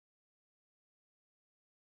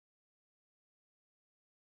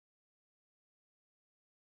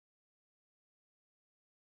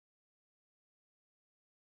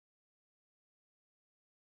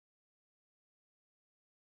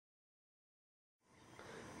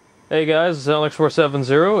Hey guys, it's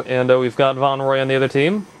Alex470, and we've got Von Roy on the other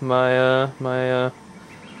team, my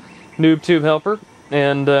NoobTube helper,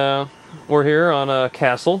 and we're here on a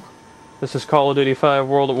castle. This is Call of Duty 5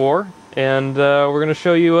 World at War, and we're going to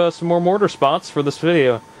show you some more mortar spots for this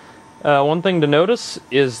video. One thing to notice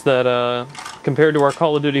is that compared to our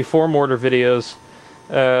Call of Duty 4 mortar videos,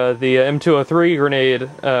 the M203 grenade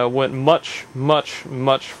went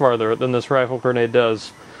much farther than this rifle grenade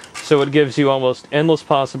does. So it gives you almost endless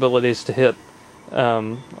possibilities to hit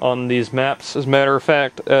on these maps. As a matter of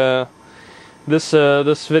fact, this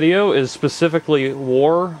video is specifically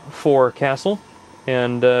War for Castle,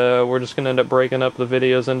 and we're just going to end up breaking up the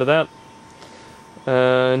videos into that,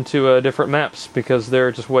 into different maps, because there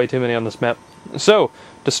are just way too many on this map. So,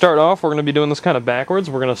 to start off, we're going to be doing this kind of backwards.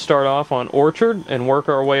 We're going to start off on Orchard and work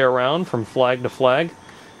our way around from flag to flag.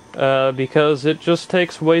 Because it just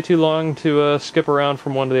takes way too long to skip around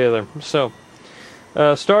from one to the other. So,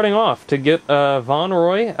 starting off, to get Von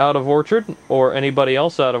Roy out of Orchard, or anybody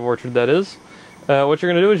else out of Orchard, that is, what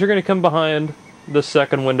you're going to do is you're going to come behind this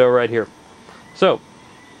second window right here. So,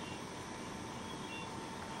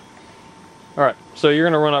 alright, so you're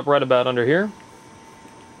going to run up right about under here.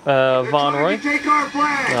 Von Roy.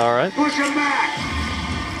 Alright. Push him back.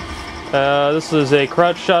 This is a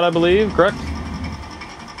crouch shot, I believe, correct?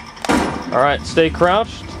 Alright, stay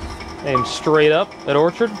crouched, aim straight up at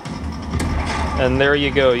Orchard, and there you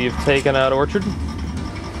go, you've taken out Orchard.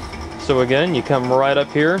 So again, you come right up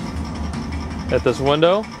here at this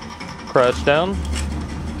window, crouch down,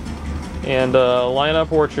 and line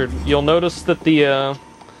up Orchard. You'll notice that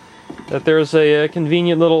that there's a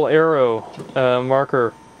convenient little arrow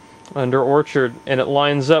marker under Orchard, and it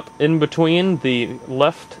lines up in between the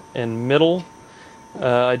left and middle.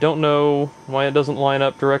 I don't know why it doesn't line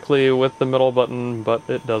up directly with the middle button, but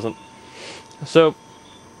it doesn't. So,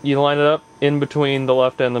 you line it up in between the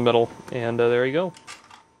left and the middle, and there you go.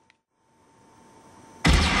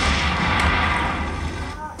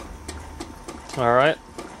 Alright,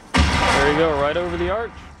 there you go, right over the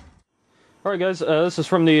arch. Alright guys, this is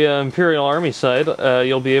from the Imperial Army side.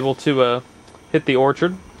 You'll be able to hit the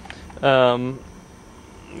Orchard.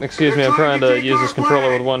 Excuse me, I'm trying to use this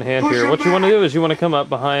controller with one hand here. What you want to do is you want to come up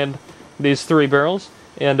behind these three barrels,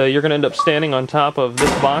 and you're going to end up standing on top of this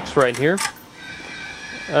box right here.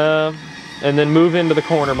 And then move into the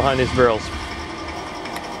corner behind these barrels.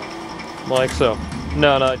 Like so.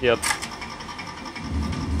 No, not yet.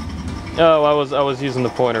 Oh, I was using the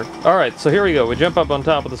pointer. Alright, so here we go. We jump up on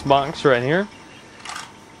top of this box right here.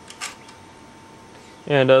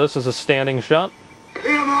 And this is a standing shot.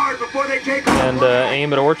 And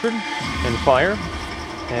aim at Orchard and fire,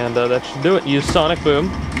 and that should do it. Use Sonic Boom,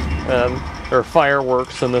 or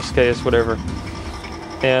Fireworks in this case, whatever,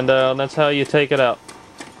 and that's how you take it out.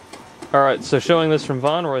 Alright, so showing this from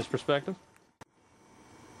Von Roy's perspective.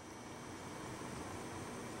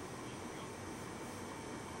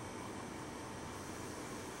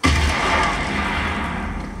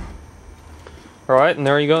 Alright, and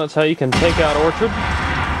there you go, that's how you can take out Orchard.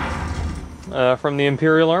 From the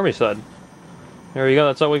Imperial Army side. There you go,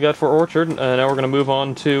 that's all we got for Orchard. Now we're going to move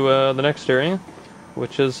on to the next area,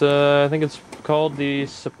 which is, I think it's called the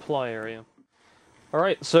Supply area.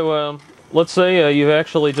 Alright, so let's say you've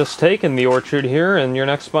actually just taken the Orchard here, and your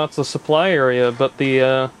next spot's the Supply area, but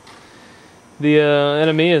the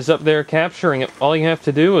enemy is up there capturing it. All you have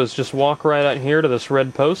to do is just walk right out here to this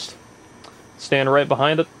red post, stand right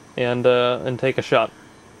behind it, and take a shot.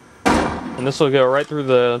 And this will go right through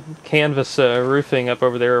the canvas roofing up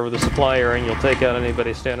over there over the supply area, and you'll take out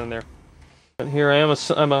anybody standing there. And here I am,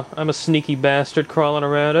 I'm a sneaky bastard crawling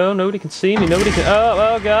around. Oh, nobody can see me. Nobody can.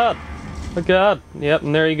 Oh god. Oh god. Yep.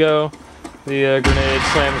 And there you go. The grenade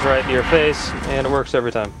slams right into your face, and it works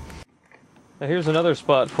every time. Now here's another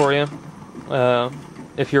spot for you.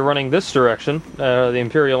 If you're running this direction, the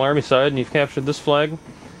Imperial Army side, and you've captured this flag,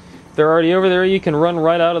 they're already over there. You can run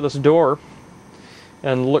right out of this door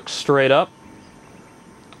and look straight up,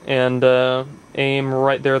 and aim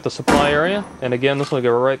right there at the supply area, and again this will go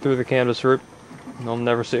right through the canvas roof, and they'll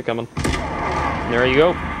never see it coming. And there you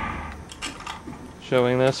go.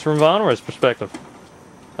 Showing this from Von Roy's perspective.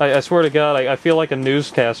 I swear to God, I feel like a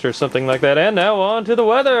newscaster or something like that. And now on to the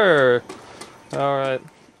weather! Alright.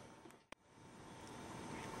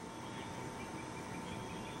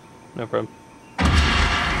 No problem.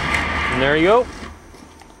 And there you go.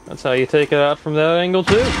 That's how you take it out from that angle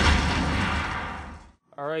too.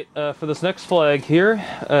 Alright, for this next flag here,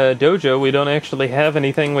 Dojo, we don't actually have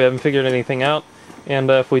anything, we haven't figured anything out. And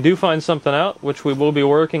if we do find something out, which we will be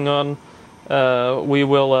working on, we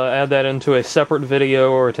will add that into a separate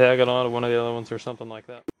video or tag it on to one of the other ones or something like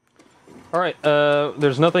that. Alright,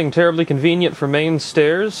 there's nothing terribly convenient for main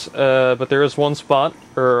stairs, but there is one spot,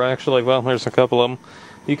 or actually, well, there's a couple of them.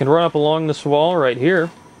 You can run up along this wall right here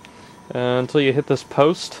until you hit this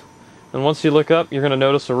post. And once you look up, you're going to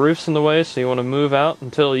notice the roof's in the way, so you want to move out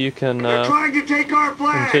until you can They're trying to take our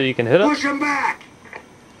flag. Until you can hit it. Push them back.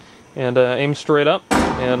 And aim straight up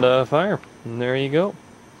and fire. And there you go.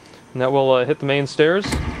 And that will hit the main stairs.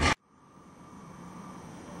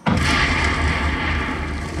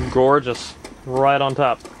 Gorgeous. Right on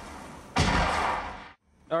top.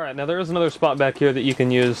 Alright, now there is another spot back here that you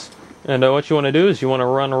can use. And what you want to do is you want to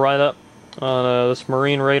run right up on this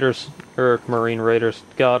Marine Raiders.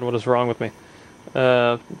 God, what is wrong with me?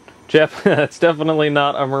 It's definitely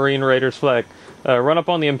not a Marine Raiders flag. Run up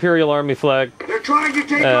on the Imperial Army flag. They're trying to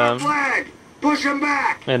take our flag. Push them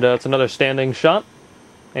back. And it's another standing shot.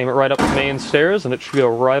 Aim it right up the main stairs, and it should go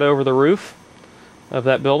right over the roof of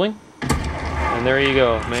that building. And there you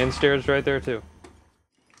go. Main stairs right there, too.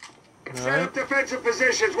 Set up defensive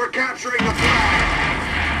positions. We're capturing the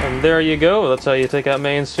flag. And there you go. That's how you take out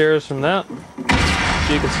main stairs from that.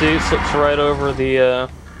 So you can see it sits right over the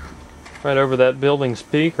right over that building's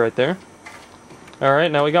peak right there. All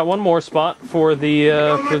right, now we got one more spot for the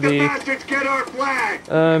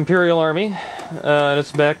Imperial Army, and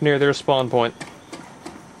it's back near their spawn point.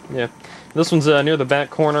 Yeah, this one's near the back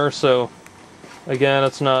corner, so again,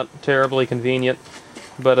 it's not terribly convenient,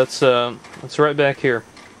 but it's right back here.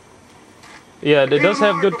 Yeah, it does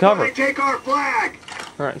have good cover. Take our flag.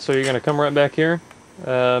 All right, so you're gonna come right back here,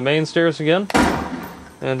 main stairs again,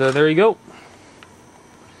 and there you go.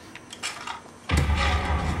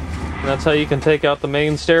 And that's how you can take out the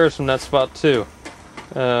main stairs from that spot too.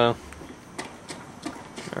 All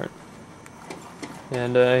right,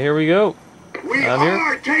 and here we go. We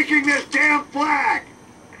are taking this damn flag.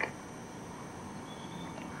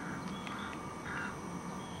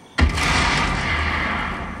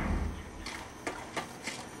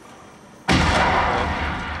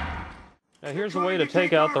 Now here's a way to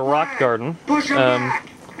take out the rock garden. What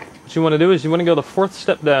you want to do is you want to go the fourth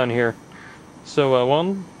step down here. So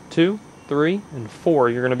 1, 2, 3, and 4.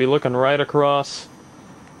 You're going to be looking right across,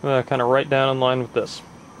 kind of right down in line with this.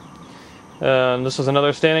 And this is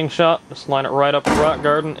another standing shot. Just line it right up the rock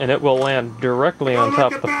garden, and it will land directly on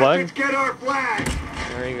top of the flag. Get our flag.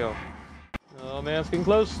 There you go. Oh man, it's getting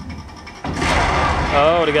close.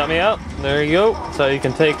 Oh, it got me out. There you go. That's how you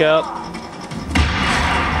can take out.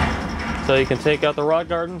 So you can take out the rock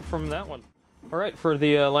garden from that one. Alright, for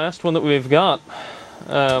the last one that we've got,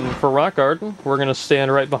 for rock garden, we're going to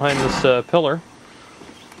stand right behind this pillar.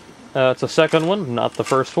 It's a second one, not the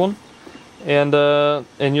first one. And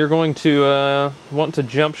you're going to want to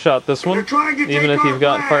jump shot this one. Even if you've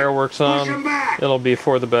got fireworks on, it'll be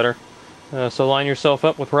for the better. So line yourself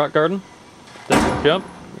up with rock garden, then jump,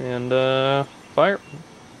 and fire.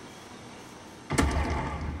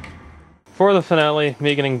 For the finale,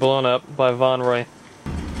 me getting blown up by Von Roy.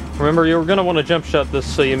 Remember, you're going to want to jump shot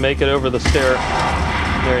this so you make it over the stair.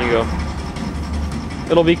 There you go.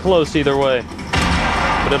 It'll be close either way,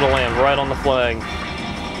 but it'll land right on the flag.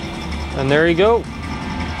 And there you go.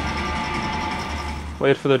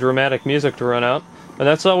 Wait for the dramatic music to run out. And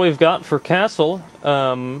that's all we've got for Castle.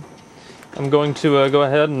 I'm going to go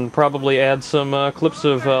ahead and probably add some clips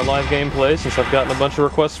of live gameplay since I've gotten a bunch of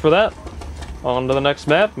requests for that. On to the next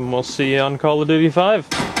map, and we'll see you on Call of Duty 5.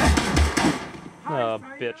 Ah,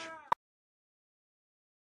 bitch.